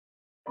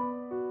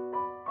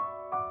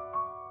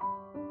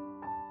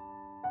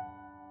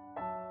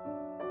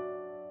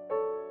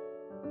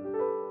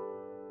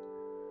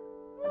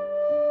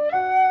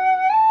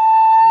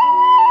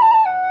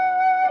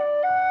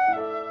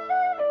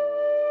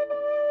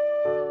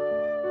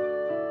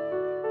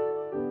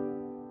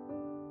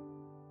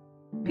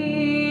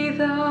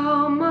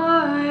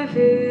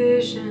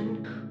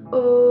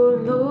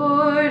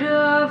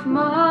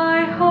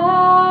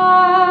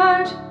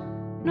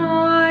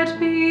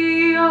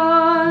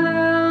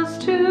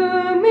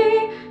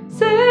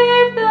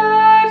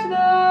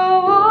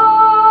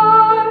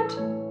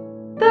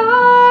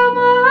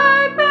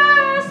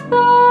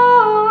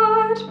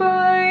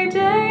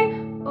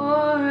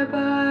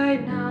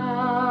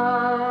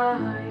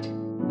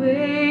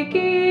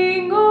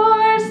waking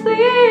or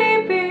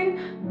sleeping,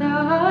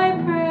 thy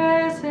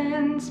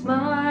presence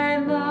my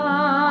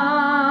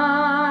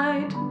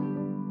light.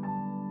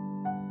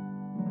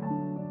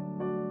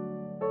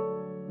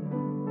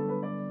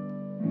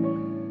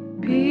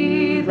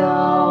 Be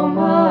thou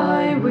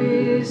my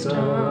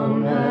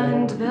wisdom,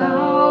 and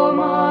thou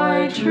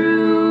my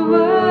true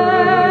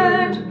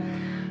word.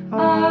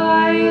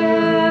 I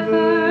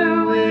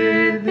ever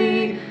with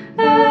thee,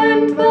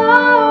 and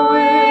thou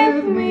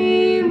with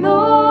me,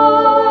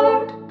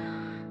 Lord.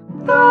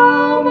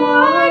 Thou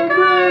my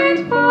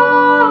great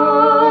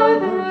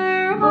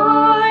Father,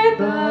 I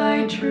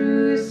thy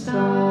true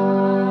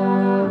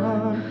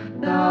Son.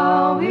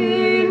 Thou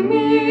in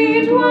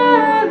me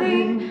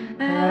dwelling,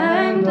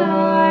 and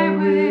I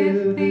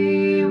with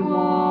thee one.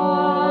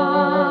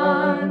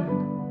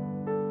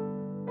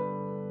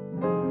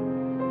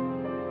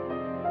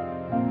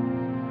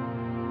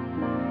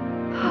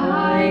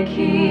 High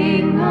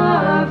King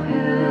of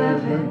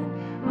heaven,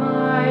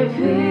 my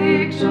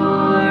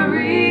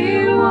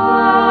victory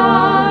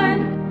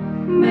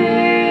won,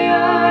 may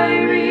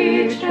I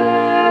reach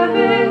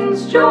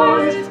heaven's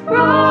joys,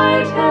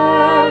 bright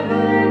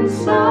heaven's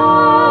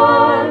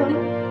sun.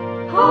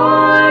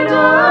 Heart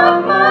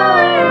of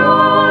my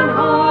own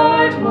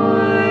heart,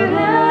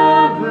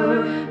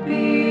 whatever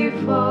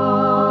befall,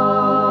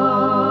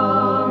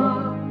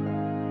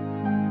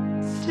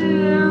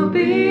 still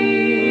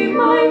be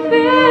my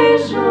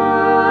vision,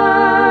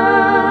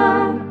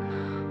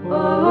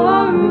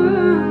 O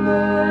ruler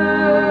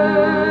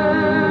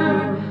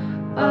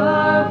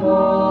of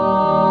all.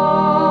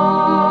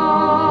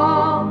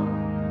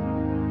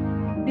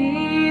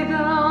 Be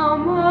thou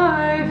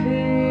my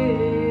vision.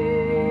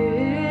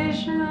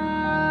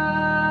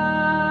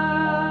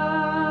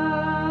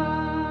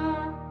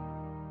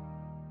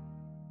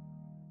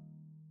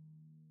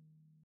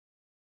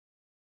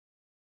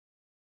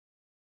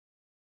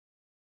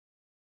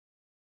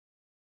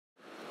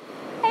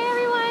 Hey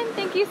everyone,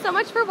 thank you so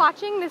much for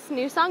watching this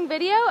new song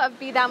video of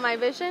Be Thou My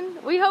Vision.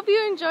 We hope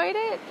you enjoyed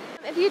it.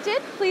 If you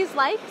did, please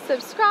like,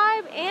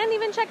 subscribe, and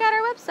even check out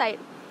our website.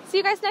 See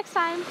you guys next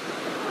time.